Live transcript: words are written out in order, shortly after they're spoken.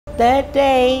That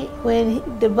day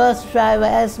when the bus driver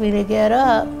asked me to get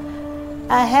up,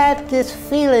 I had this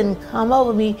feeling come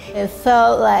over me. It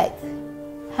felt like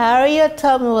Harriet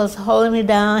Tubman was holding me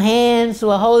down, hands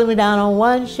were holding me down on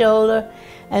one shoulder,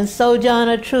 and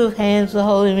Sojourner Truth hands were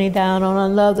holding me down on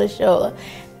another shoulder.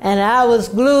 And I was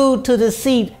glued to the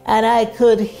seat, and I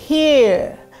could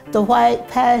hear the white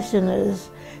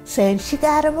passioners saying, "She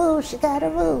gotta move, she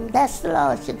gotta move. That's the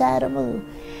law, she gotta move."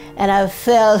 And I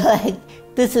felt like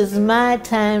this is my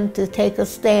time to take a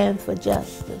stand for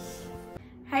justice.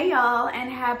 Hey y'all, and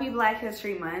happy Black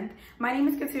History Month. My name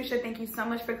is Katusha. Thank you so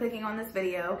much for clicking on this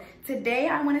video. Today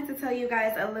I wanted to tell you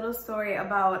guys a little story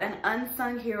about an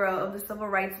unsung hero of the civil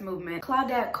rights movement,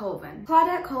 Claudette Colvin.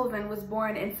 Claudette Colvin was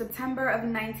born in September of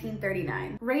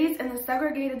 1939. Raised in the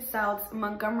segregated South's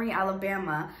Montgomery,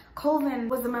 Alabama, Colvin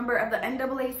was a member of the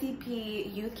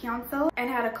NAACP Youth Council and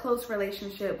had a close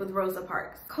relationship with Rosa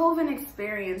Parks. Colvin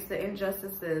experienced the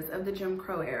injustices of the Jim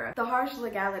Crow era, the harsh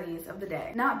legalities of the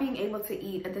day, not being able to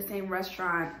eat at the same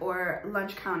restaurant or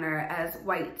lunch counter as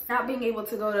whites, not being able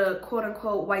to go to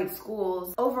quote-unquote white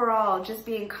schools, overall just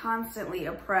being constantly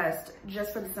oppressed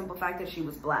just for the simple fact that she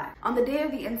was Black. On the day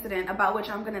of the incident about which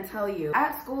I'm going to tell you,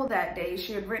 at school that day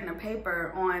she had written a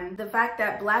paper on the fact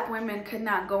that Black women could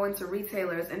not go into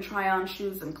retailers and try on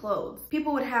shoes and clothes.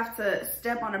 People would have to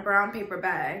step on a brown paper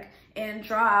bag and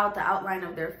draw out the outline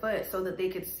of their foot so that they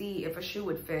could see if a shoe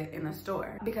would fit in a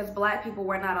store, because Black people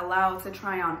were not allowed to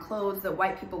try on clothes that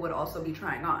white people would also be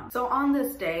trying on. So on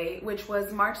this day, which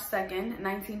was March 2nd,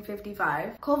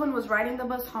 1955, Colvin was riding the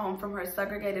bus home from her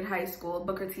segregated high school,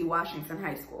 Booker T. Washington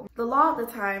High School. The law at the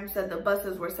time said that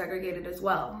buses were segregated as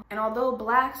well, and although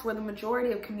Blacks were the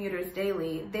majority of commuters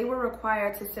daily, they were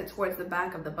required to sit towards the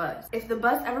back of the bus. If the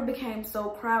bus ever became so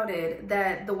crowded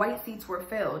that the white seats were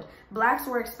filled, Blacks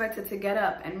were expected to get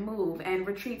up and move and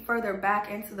retreat further back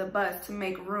into the bus to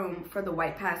make room for the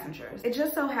white passengers. It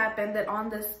just so happened that on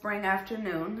this spring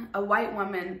afternoon, a white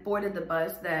woman boarded the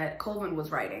bus that Colvin was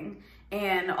riding,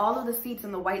 and all of the seats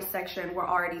in the white section were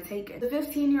already taken. The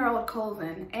 15-year-old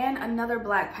Colvin and another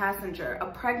Black passenger, a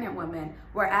pregnant woman,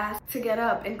 were asked to get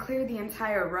up and clear the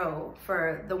entire row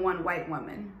for the one white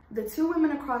woman. The two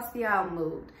women across the aisle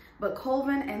moved, but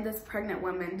Colvin and this pregnant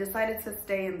woman decided to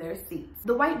stay in their seats.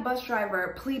 The white bus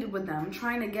driver pleaded with them,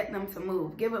 trying to get them to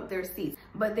move, give up their seats,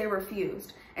 but they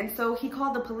refused. And so he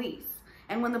called the police.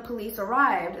 And when the police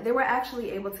arrived, they were actually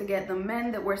able to get the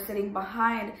men that were sitting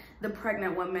behind the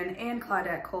pregnant woman and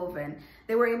Claudette Colvin.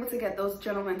 They were able to get those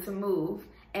gentlemen to move.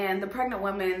 And the pregnant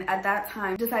woman at that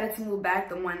time decided to move back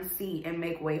the one seat and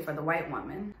make way for the white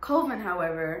woman. Colvin,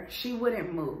 however, she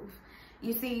wouldn't move.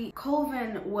 You see,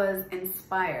 Colvin was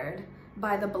inspired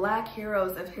by the Black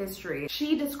heroes of history.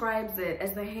 She describes it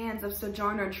as the hands of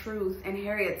Sojourner Truth and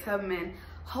Harriet Tubman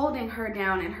holding her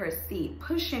down in her seat,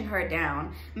 pushing her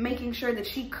down, making sure that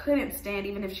she couldn't stand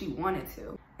even if she wanted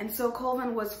to. And so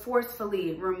Colvin was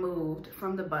forcefully removed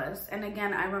from the bus. And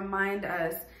again, I remind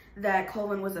us that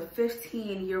Colvin was a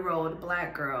 15-year-old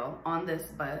Black girl on this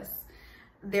bus.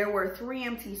 There were 3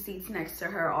 empty seats next to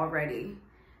her already,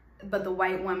 but the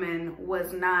white woman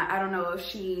was not, I don't know if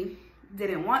she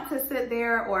didn't want to sit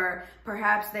there, or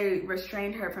perhaps they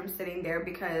restrained her from sitting there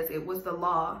because it was the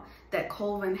law that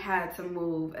Colvin had to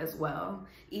move as well.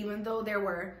 Even though there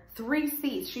were 3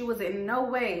 seats, she was in no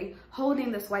way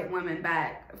holding this white woman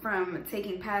back from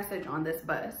taking passage on this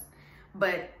bus.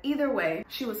 But either way,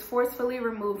 she was forcefully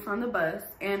removed from the bus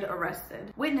and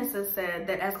arrested. Witnesses said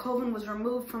that as Colvin was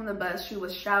removed from the bus, she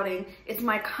was shouting, "It's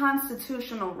my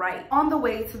constitutional right." On the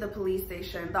way to the police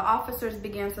station, the officers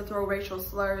began to throw racial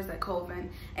slurs at Colvin,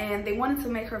 and they wanted to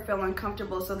make her feel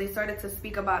uncomfortable, so they started to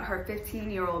speak about her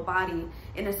 15-year-old body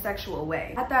in a sexual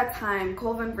way. At that time,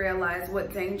 Colvin realized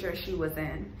what danger she was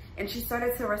in, and she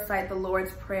started to recite the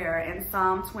Lord's Prayer in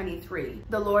Psalm 23,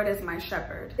 "The Lord is my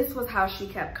shepherd." This was how she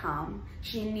kept calm.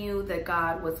 She knew that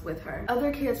God was with her.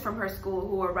 Other kids from her school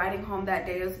who were riding home that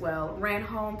day as well ran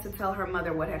home to tell her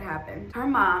mother what had happened. Her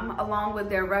mom, along with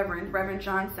their Reverend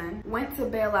Johnson, went to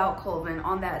bail out Colvin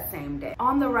on that same day.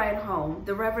 On the ride home,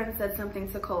 the Reverend said something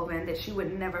to Colvin that she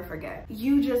would never forget.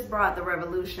 "You just brought the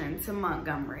revolution to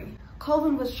Montgomery."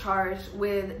 Colvin was charged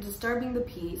with disturbing the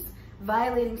peace,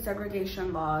 violating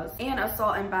segregation laws, and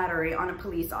assault and battery on a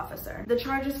police officer. The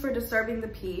charges for disturbing the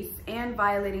peace and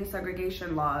violating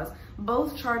segregation laws,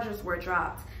 both charges were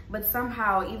dropped, but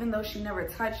somehow, even though she never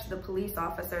touched the police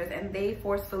officers and they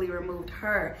forcefully removed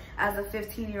her as a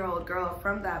 15-year-old girl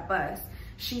from that bus,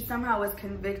 she somehow was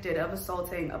convicted of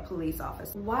assaulting a police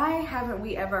officer. Why haven't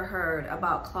we ever heard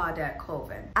about Claudette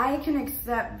Colvin? I can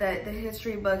accept that the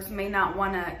history books may not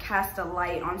want to cast a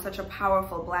light on such a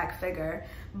powerful Black figure,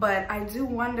 but I do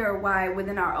wonder why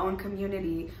within our own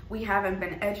community we haven't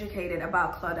been educated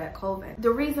about Claudette Colvin.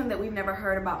 The reason that we've never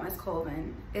heard about Miss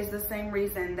Colvin is the same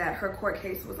reason that her court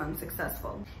case was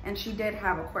unsuccessful, and she did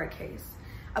have a court case.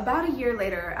 About a year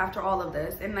later, after all of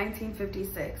this, in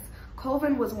 1956,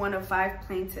 Colvin was one of 5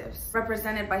 plaintiffs,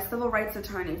 represented by civil rights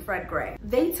attorney Fred Gray.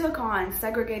 They took on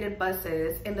segregated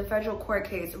buses in the federal court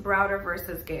case Browder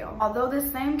versus Gale. Although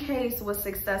this same case was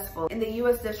successful in the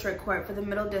U.S. District Court for the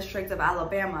Middle District of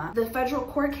Alabama, the federal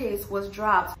court case was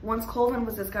dropped once Colvin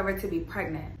was discovered to be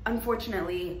pregnant.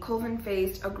 Unfortunately, Colvin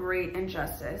faced a great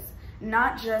injustice.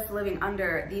 Not just living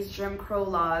under these Jim Crow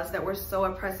laws that were so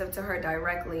oppressive to her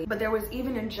directly, but there was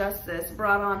even injustice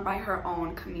brought on by her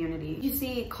own community. You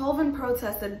see, Colvin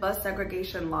protested bus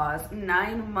segregation laws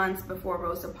 9 months before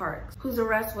Rosa Parks, whose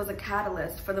arrest was a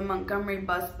catalyst for the Montgomery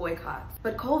bus boycotts.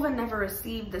 But Colvin never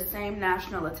received the same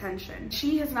national attention.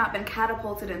 She has not been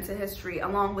catapulted into history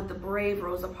along with the brave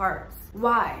Rosa Parks.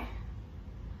 Why?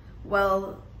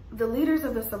 Well, the leaders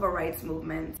of the civil rights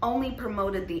movement only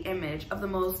promoted the image of the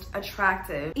most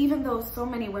attractive. Even though so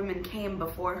many women came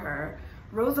before her,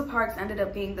 Rosa Parks ended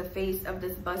up being the face of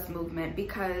this bus movement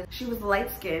because she was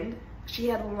light-skinned, she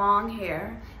had long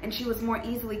hair, and she was more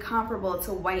easily comparable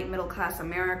to white middle-class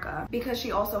America because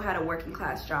she also had a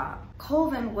working-class job.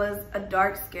 Colvin was a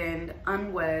dark-skinned,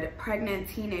 unwed, pregnant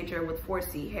teenager with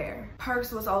 4C hair.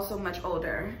 Parks was also much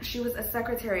older. She was a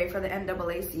secretary for the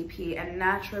NAACP and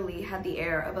naturally had the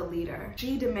air of a leader.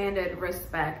 She demanded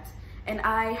respect. And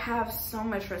I have so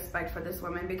much respect for this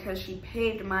woman because she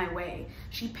paved my way.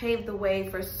 She paved the way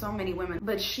for so many women,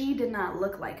 but she did not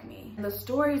look like me. And the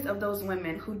stories of those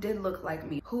women who did look like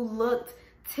me, who looked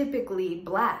typically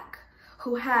Black,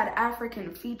 who had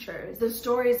African features, the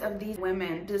stories of these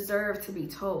women deserve to be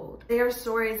told. They are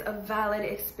stories of valid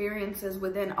experiences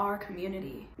within our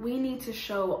community. We need to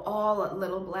show all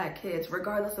little Black kids,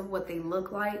 regardless of what they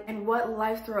look like and what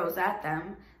life throws at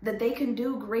them, that they can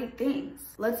do great things.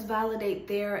 Let's validate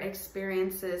their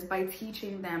experiences by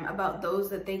teaching them about those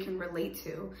that they can relate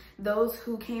to, those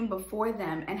who came before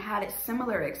them and had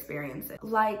similar experiences,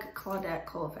 like Claudette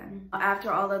Colvin.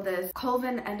 After all of this,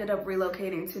 Colvin ended up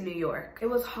relocating to New York. It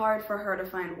was hard for her to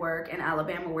find work in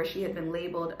Alabama, where she had been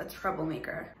labeled a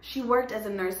troublemaker. She worked as a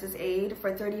nurse's aide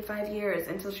for 35 years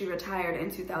until she retired in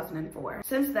 2004.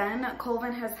 Since then,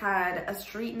 Colvin has had a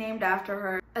street named after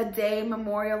her, a day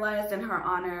memorialized in her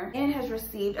honor, and has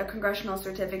received a congressional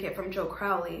certificate from Joe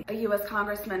Crowley, a U.S.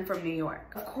 congressman from New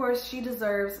York. Of course, she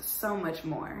deserves so much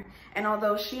more. And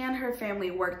although she and her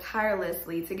family worked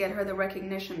tirelessly to get her the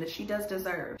recognition that she does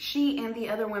deserve, she and the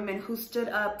other women who stood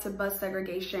up to bus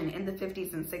segregation in the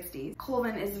 50s and 60s,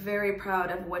 Colvin is very proud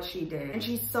of what she did. And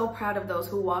she's so proud of those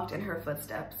who walked in her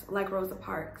footsteps, like Rosa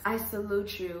Parks. I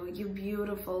salute you, you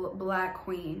beautiful Black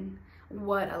queen.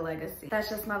 What a legacy. That's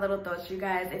just my little thoughts, you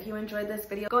guys. If you enjoyed this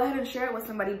video, go ahead and share it with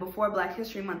somebody before Black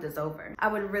History Month is over. I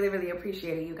would really, really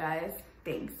appreciate it, you guys.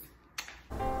 Thanks.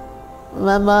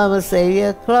 My mom would say,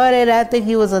 yeah, Claudette, I think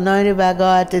you was anointed by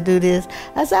God to do this.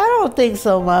 I said, I don't think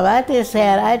so, Mom. I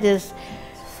just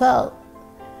felt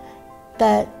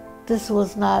that this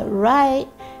was not right.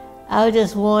 I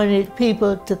just wanted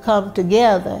people to come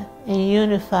together and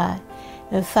unify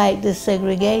and fight this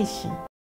segregation.